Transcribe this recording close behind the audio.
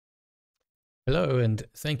Hello, and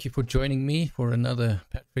thank you for joining me for another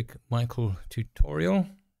Patrick Michael tutorial.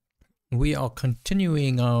 We are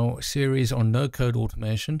continuing our series on no-code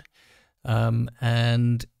automation,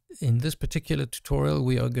 and in this particular tutorial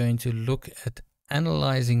we are going to look at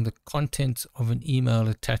analyzing the contents of an email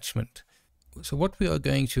attachment. So what we are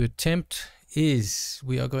going to attempt is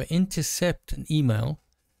we are going to intercept an email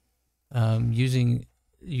using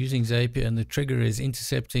Zapier, and the trigger is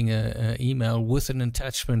intercepting an email with an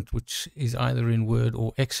attachment which is either in Word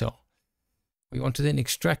or Excel. We want to then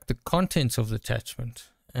extract the contents of the attachment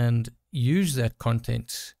and use that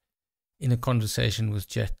contents in a conversation with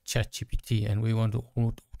ChatGPT, and we want to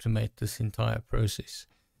automate this entire process.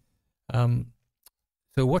 So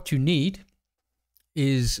what you need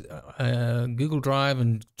is Google Drive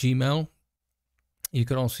and Gmail. You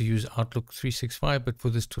can also use Outlook 365, but for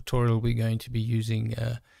this tutorial we're going to be using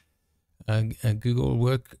a Google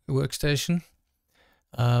Workspace.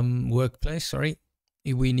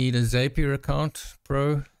 We need a Zapier account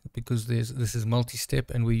Pro because this is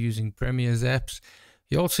multi-step and we're using Premier Zaps.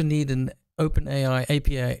 You also need an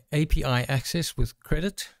OpenAI API access with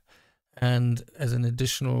credit, and as an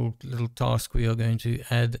additional little task we are going to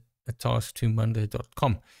add a task to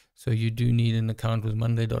mundane.com. So you do need an account with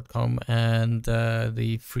mundane.com, and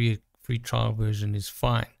the free trial version is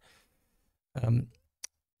fine.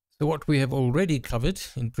 So what we have already covered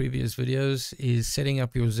in previous videos is setting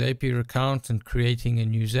up your Zapier account and creating a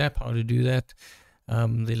new Zap, how to do that.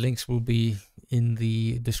 The links will be in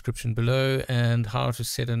the description below, and how to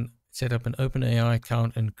set up an OpenAI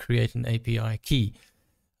account and create an API key.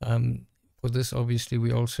 For this, obviously,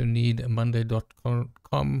 we also need a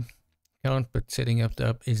mundane.com account, but setting up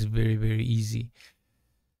is very, very easy.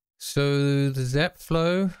 So the Zap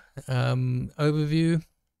flow overview,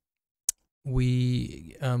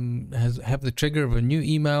 we have the trigger of a new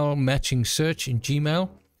email matching search in Gmail.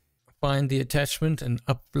 Find the attachment and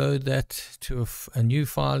upload that to a new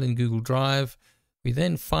file in Google Drive. We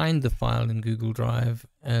then find the file in Google Drive,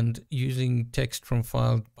 and using text from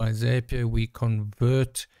file by Zapier, we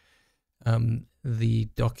convert the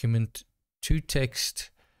document to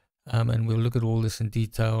text. And we'll look at all this in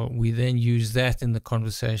detail. We then use that in the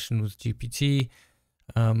conversation with GPT,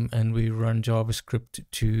 and we run JavaScript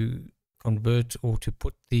to convert or to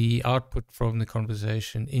put the output from the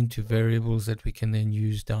conversation into variables that we can then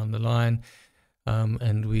use down the line.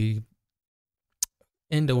 And we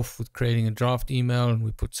end off with creating a draft email, and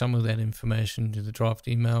we put some of that information into the draft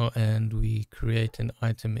email, and we create an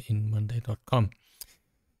item in mundane.com.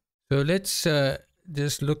 So let's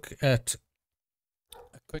just look at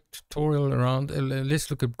quick tutorial around, let's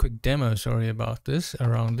look at a quick demo,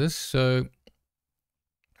 around this. So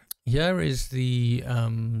here is the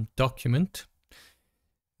document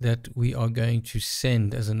that we are going to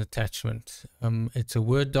send as an attachment. It's a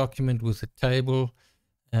Word document with a table,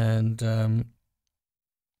 and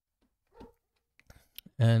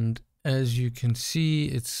as you can see,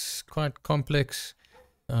 it's quite complex.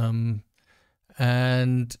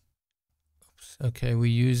 Okay, we're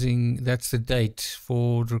using, that's the date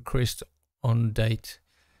for request on date.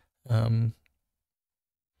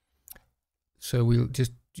 So we'll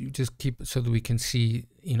just keep it so that we can see,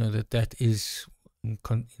 that is,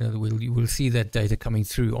 we'll see that data coming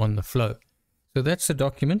through on the flow. So that's the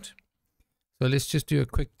document. So let's just do a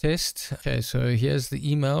quick test. Okay, so here's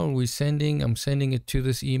the email we're sending. I'm sending it to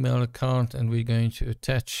this email account, and we're going to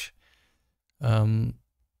attach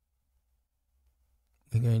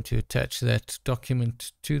that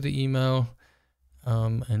document to the email,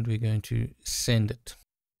 and we're going to send it.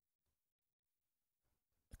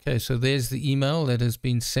 Okay, so there's the email that has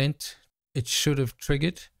been sent. It should have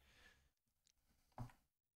triggered.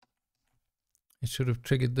 It should have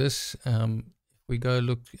triggered this. If we go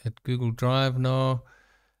look at Google Drive now,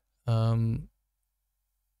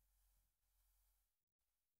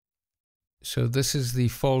 so this is the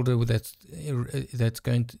folder that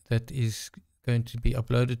is going to be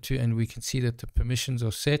uploaded to, and we can see that the permissions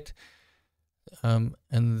are set, and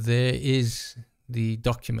there is the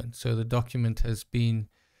document. So the document has been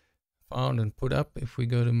found and put up. If we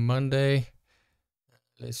go to Monday,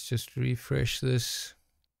 let's just refresh this,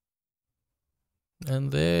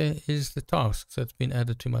 and there is the task that's been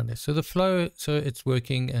added to Monday. So the flow, so it's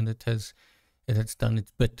working, and it has done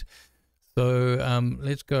its bit. So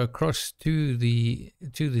let's go across to the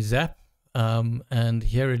Zap, and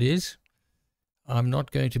here it is. I'm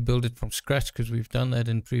not going to build it from scratch because we've done that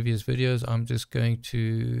in previous videos. I'm just going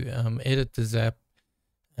to edit the Zap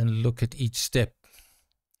and look at each step.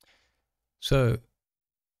 So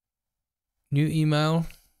new email,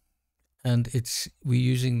 and we're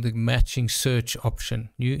using the matching search option,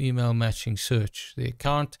 new email matching search. The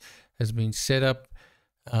account has been set up,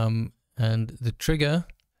 and the trigger,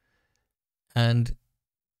 and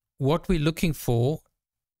what we're looking for,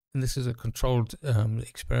 and this is a controlled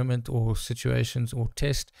experiment or situations or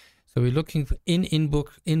test. So we're looking for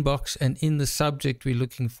inbox, and in the subject we're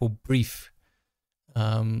looking for brief,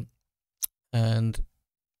 and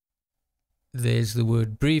there's the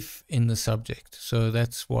word brief in the subject, so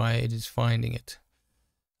that's why it is finding it.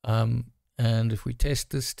 And if we test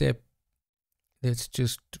this step, let's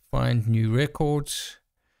just find new records.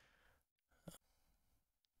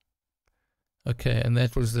 Okay, and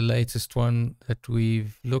that was the latest one that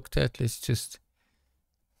we've looked at. Let's just,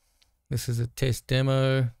 this is a test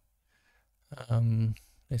demo.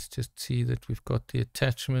 Let's just see that we've got the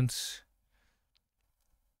attachments.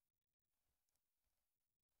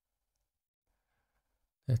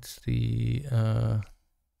 That's the,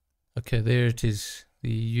 okay, there it is,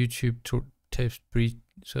 the YouTube test brief.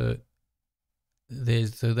 So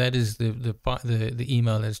there's, so that is the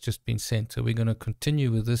email that's just been sent. So we're going to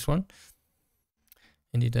continue with this one.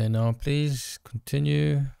 Any day now, please.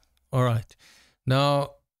 Continue. All right.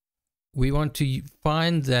 Now we want to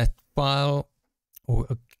find that file,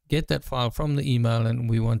 or get that file from the email, and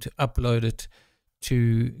we want to upload it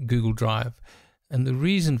to Google Drive. And the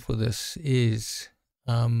reason for this is,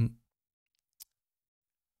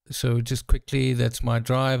 so just quickly, that's my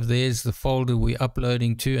drive. There's the folder we're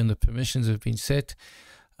uploading to, and the permissions have been set.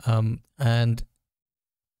 And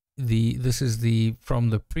this is from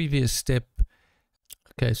the previous step.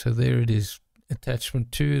 Okay, so there it is,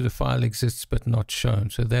 attachment 2, the file exists but not shown.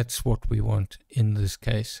 So that's what we want in this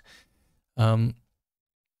case. And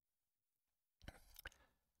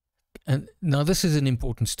now this is an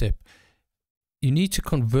important step. You need to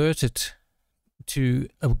convert it to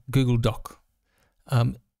a Google Doc.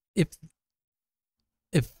 If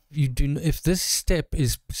this step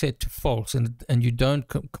is set to false and you don't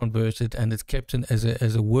convert it, and it's kept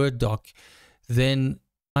as a Word doc, then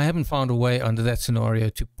I haven't found a way under that scenario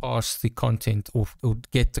to pass the content or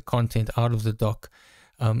get the content out of the doc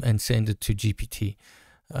and send it to GPT.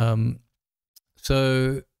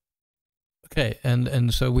 So okay,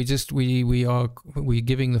 and so we're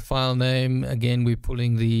giving the file name. Again, we're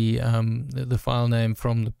pulling the file name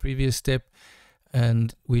from the previous step,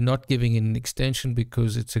 and we're not giving it an extension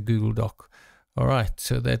because it's a Google Doc. All right,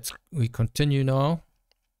 so we continue now,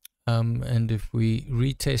 and if we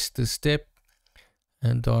retest the step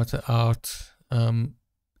and data out,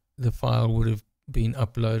 the file would have been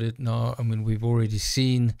uploaded now. I mean, we've already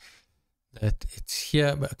seen that it's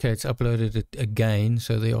here, but okay, it's uploaded it again,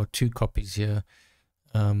 so there are 2 copies here.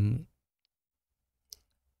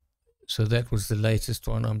 So that was the latest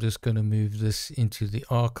one. I'm just going to move this into the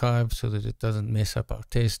archive so that it doesn't mess up our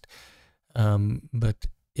test. But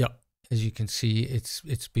yeah, as you can see,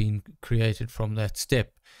 it's been created from that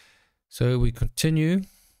step. So we continue.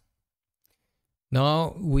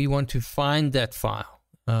 Now we want to find that file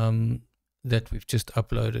that we've just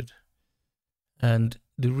uploaded. And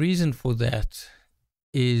the reason for that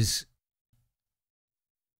is,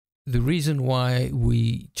 the reason why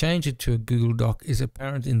we change it to a Google Doc is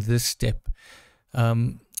apparent in this step.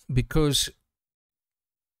 Because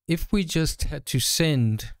if we just had to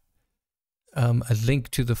send a link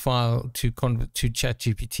to the file to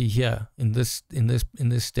ChatGPT here in this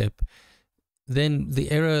step, then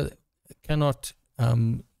the error cannot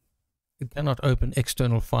open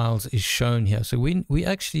external files is shown here. So we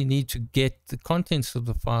actually need to get the contents of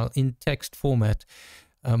the file in text format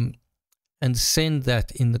and send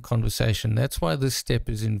that in the conversation. That's why this step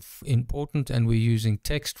is important, and we're using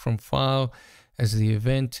text from file as the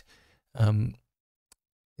event,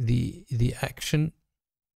 the action.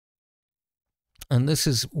 And this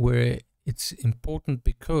is where it's important,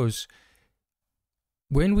 because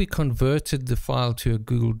when we converted the file to a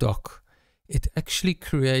Google Doc, it actually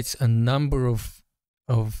creates a number of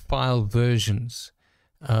file versions,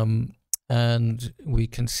 and we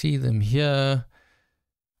can see them here.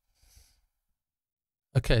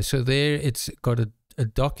 Okay, so there it's got a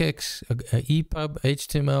docx, a EPUB,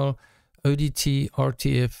 HTML, ODT,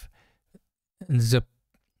 RTF, and zip.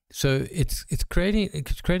 So it's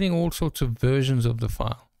creating all sorts of versions of the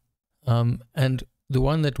file, and the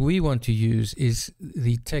one that we want to use is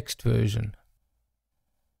the text version.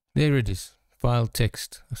 There it is, file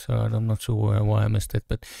text. So I'm not sure why I missed that,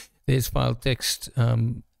 but there's file text.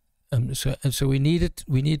 So we need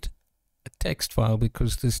a text file,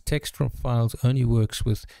 because this text from files only works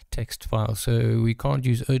with text files. So we can't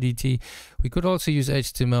use ODT. We could also use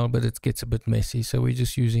HTML, but it gets a bit messy. So we're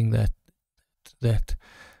just using that.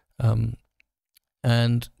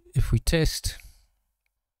 And if we test,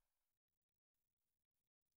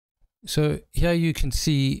 so here you can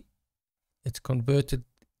see it's converted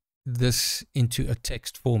this into a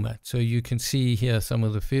text format. So you can see here some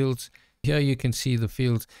of the fields. Here you can see the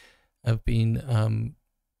fields have been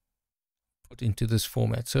put into this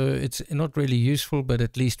format. So it's not really useful, but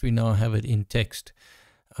at least we now have it in text.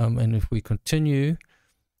 And if we continue,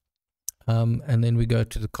 and then we go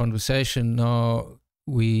to the conversation, now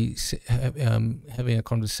we having a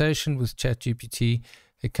conversation with ChatGPT.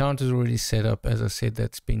 The account is already set up. As I said,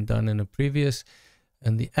 that's been done in a previous.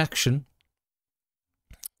 And the action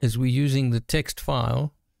is we're using the text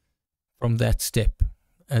file from that step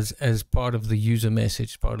as part of the user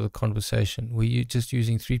message, part of the conversation. We're just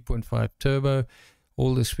using 3.5 turbo.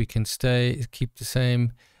 All this we can keep the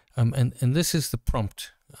same. And this is the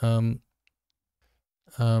prompt.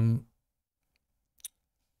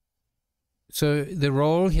 So the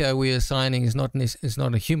role here we're assigning is not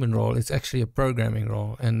a human role. It's actually a programming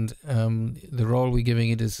role, and the role we're giving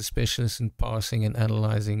it is a specialist in parsing and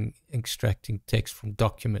analyzing, extracting text from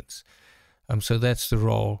documents. So that's the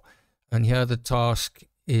role. And here the task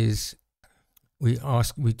is we're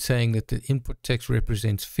saying that the input text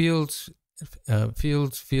represents field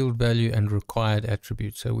value, and required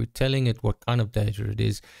attributes. So we're telling it what kind of data it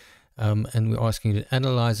is, and we're asking it to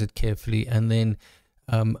analyze it carefully, and then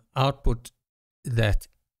output that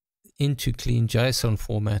into clean JSON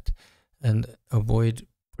format, and avoid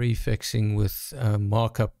prefixing with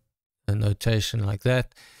markup and notation like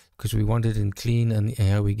that, because we want it in clean. And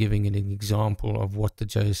here we're giving it an example of what the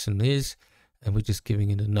JSON is, and we're just giving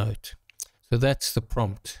it a note. So that's the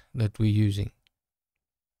prompt that we're using.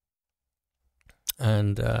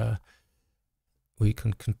 And we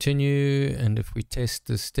can continue, and if we test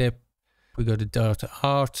the step, we go to data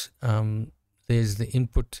out, there's the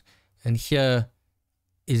input, and here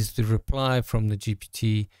is the reply from the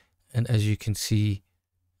GPT. And as you can see,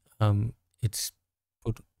 it's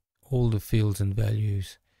put all the fields and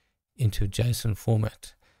values into a JSON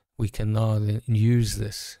format. We can now then use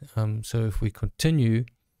this. So if we continue,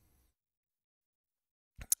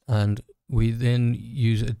 and we then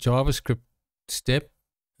use a JavaScript step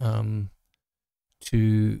to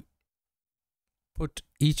put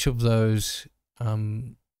each of those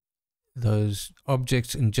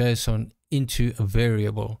objects in JSON into a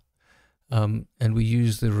variable, and we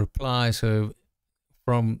use the reply, so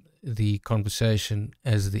from the conversation,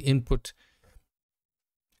 as the input.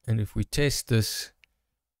 And if we test this,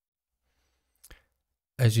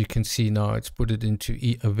 as you can see now, it's put it into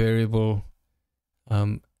a variable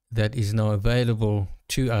that is now available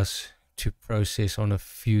to us to process on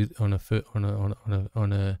further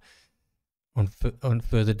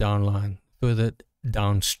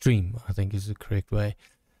downstream, I think is the correct way.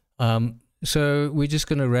 So we're just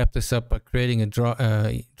going to wrap this up by creating a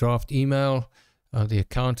draft email. The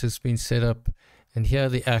account has been set up, and here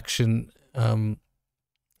the action.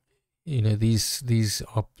 These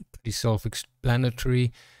are pretty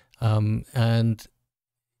self-explanatory, and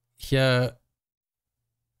here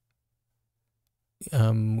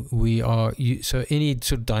we are, so any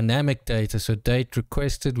sort of dynamic data, so date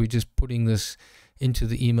requested, we're just putting this into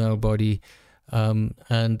the email body,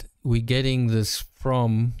 and we're getting this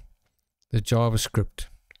from the JavaScript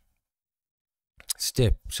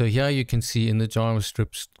step. So here you can see in the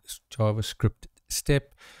JavaScript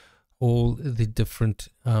step all the different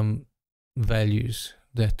values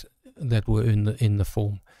that were in the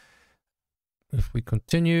form. If we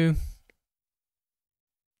continue,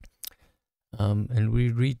 and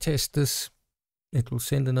we retest this, it will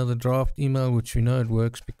send another draft email, which we know it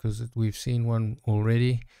works because we've seen one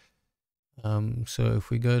already. So if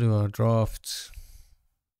we go to our drafts,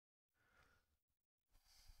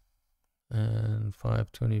 and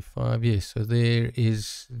 525, yes, so there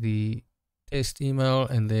is the test email,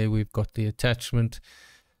 and there we've got the attachment.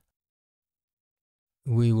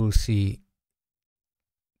 We will see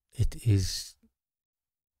it is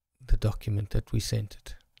the document that we sent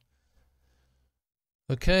it.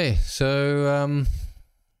 Okay, so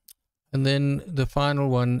and then the final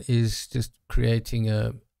one is just creating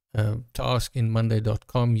a task in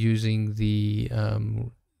mundane.com using the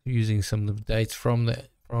using some of the dates from the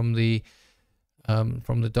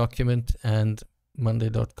document, and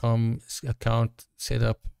mundane.com account set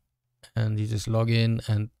up, and you just log in,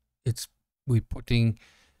 and we're putting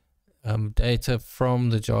data from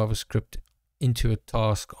the JavaScript into a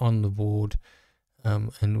task on the board,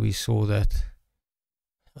 and we saw that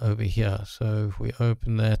over here. So if we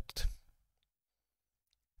open that,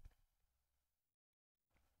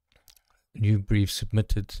 new brief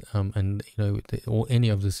submitted, and or any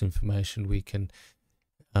of this information, we can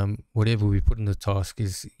whatever we put in the task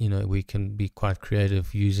is, we can be quite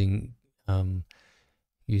creative using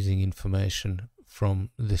information from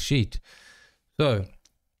the sheet. So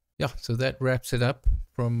yeah, so that wraps it up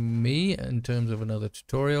from me in terms of another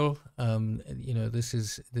tutorial. You know, this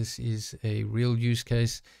is a real use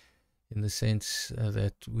case in the sense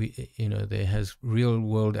that there has real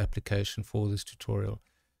world application for this tutorial.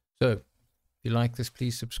 So if you like this,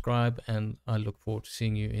 please subscribe, and I look forward to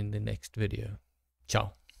seeing you in the next video.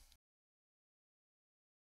 Ciao.